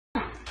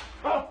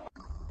Oh.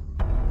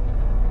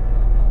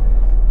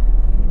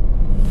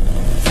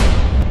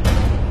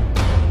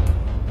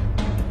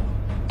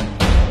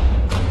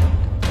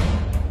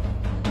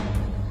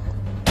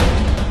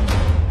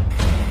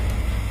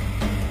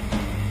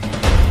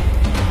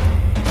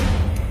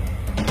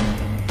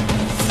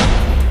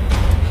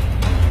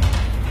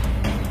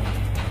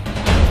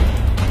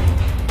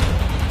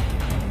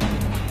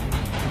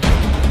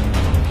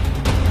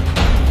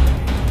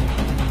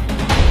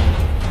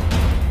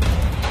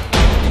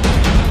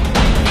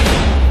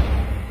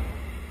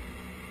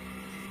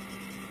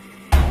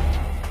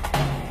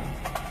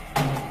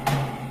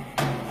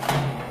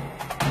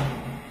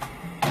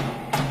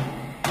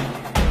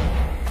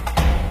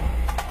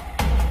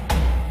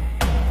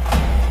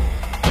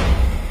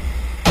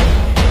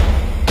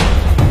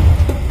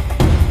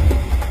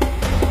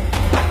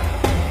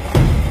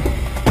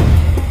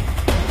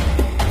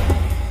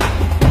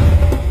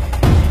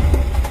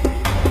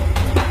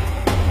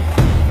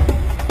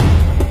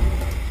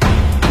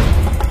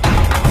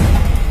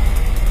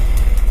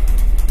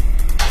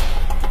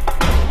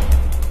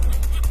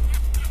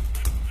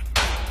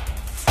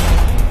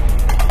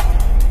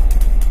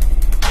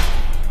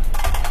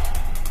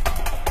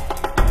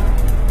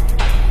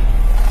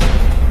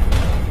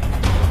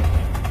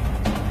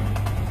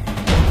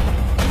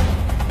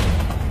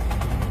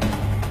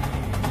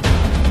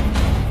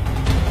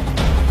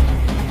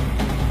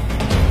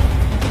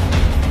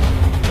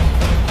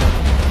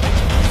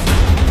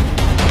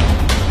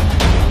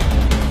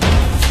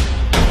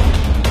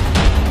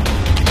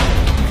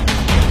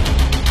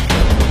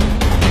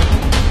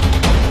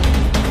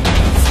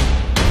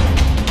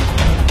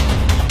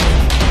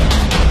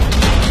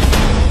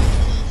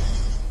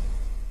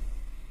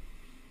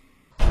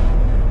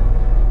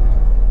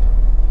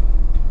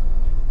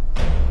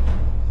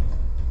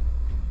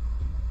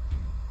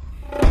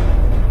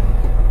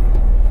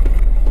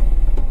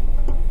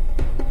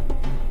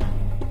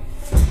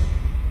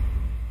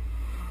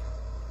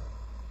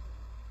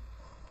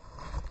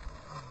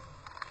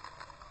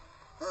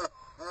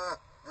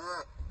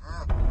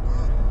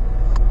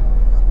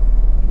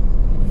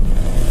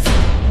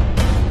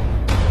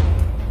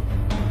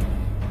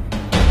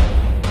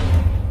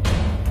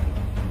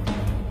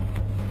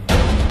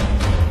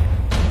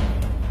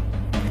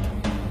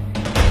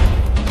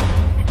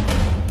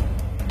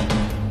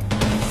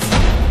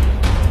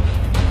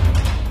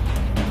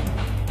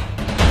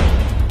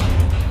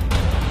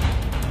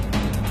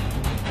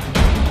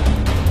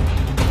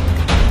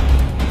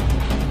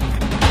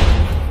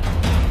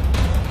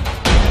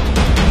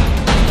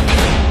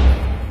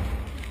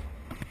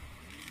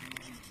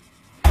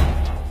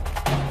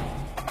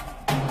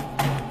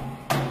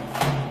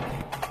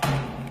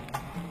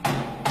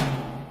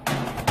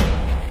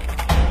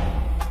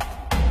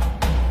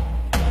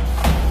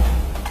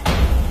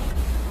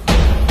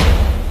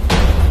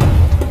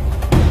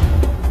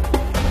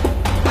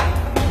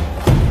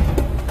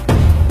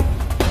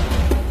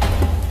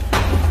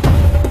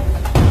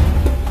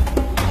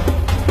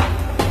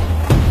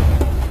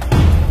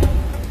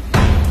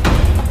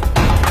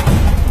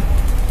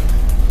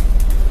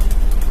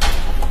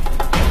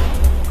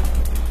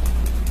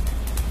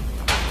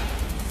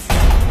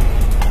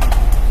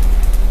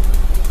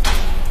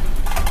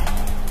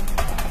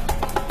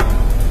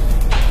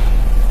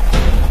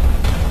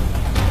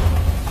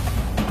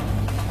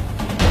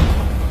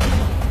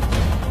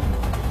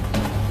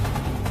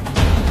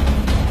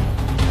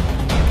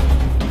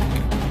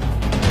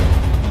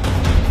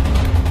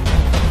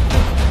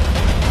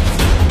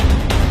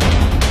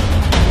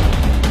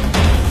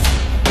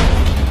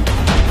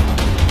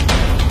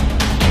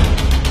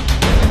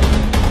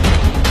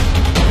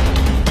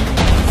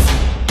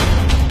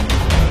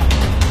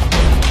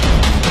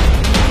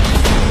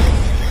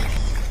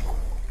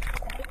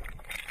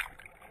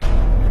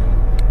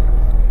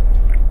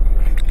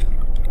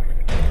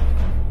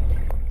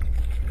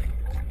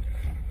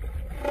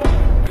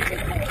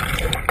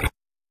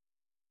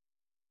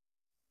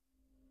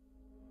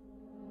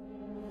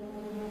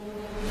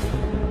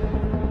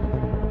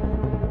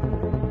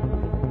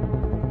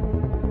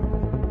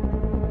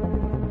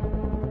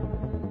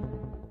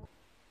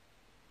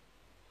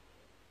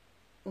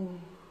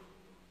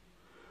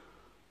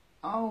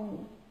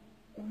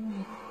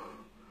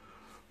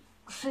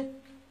 Sit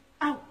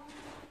out.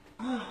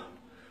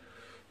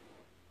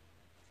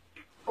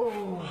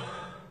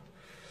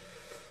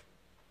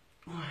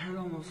 Jeg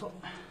lander så.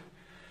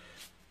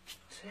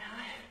 Se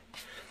her.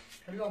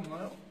 Jeg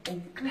lander jo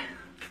ordentlig.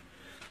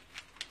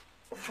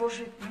 Og får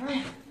skitten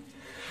her.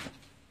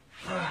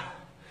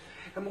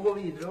 Jeg må gå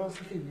videre og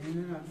så finne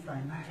inn den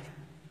steinen her.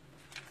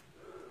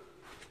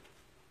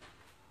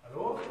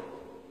 Hallo?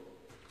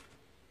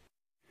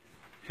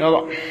 Ja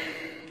da.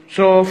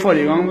 Så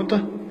forrige gang, vet du,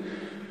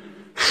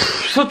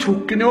 så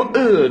tok den jo og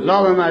ødela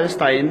den der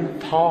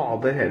steinen.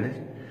 Fader heller.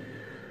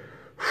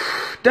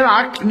 Den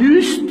er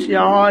knust.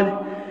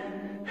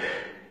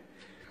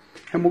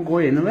 Jeg må gå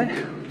innover.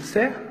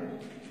 Se.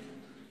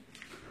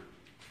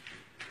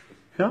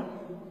 Ja,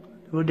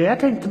 det var det jeg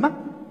tenkte meg.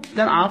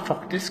 Den er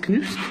faktisk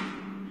knust.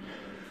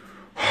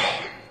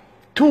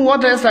 2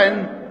 av 3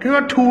 stein. Kunne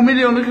vært 2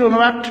 millioner kroner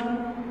verdt.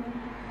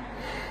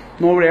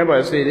 Nå ble jeg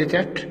bare så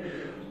irritert.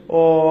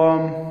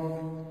 Og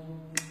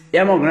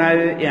jeg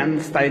mangler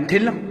 1 stein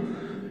til da.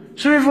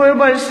 Så vi får jo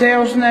bare se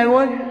hvordan det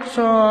går.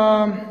 Så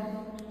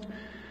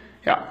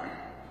ja.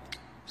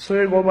 Så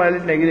vi går bare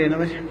litt lenger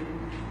innover.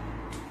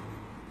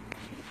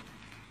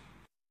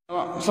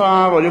 Ja, så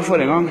var det jo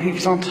forrige gang,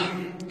 ikke sant?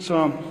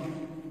 Så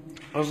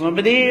og sånn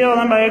oppe de, og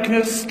den ble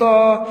knust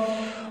og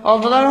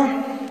alt det der da.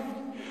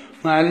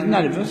 Nå er jeg litt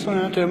nervøs, så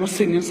jeg tror jeg må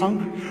synge en sang.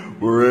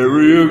 Wherever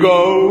you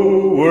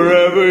go,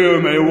 wherever you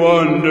may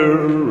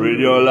wander in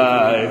your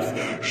life,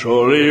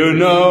 surely you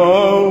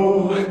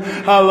know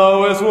I'll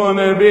always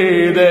wanna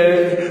be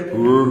there.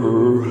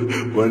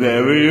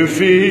 Whenever you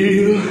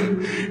feel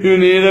you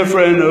need a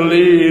friend to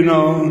lean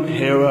on,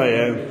 here I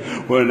am.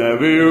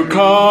 Whenever you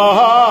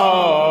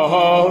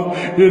call,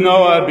 you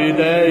know I'll be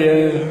there,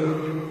 yeah.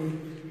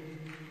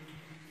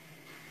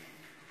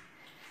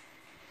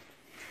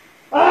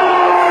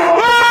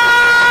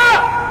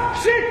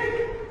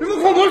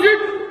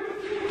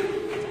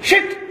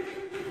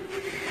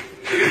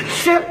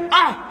 Shit!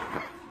 Ah!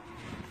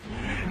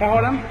 Jeg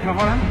har den.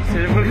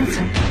 Ser du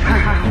folkens?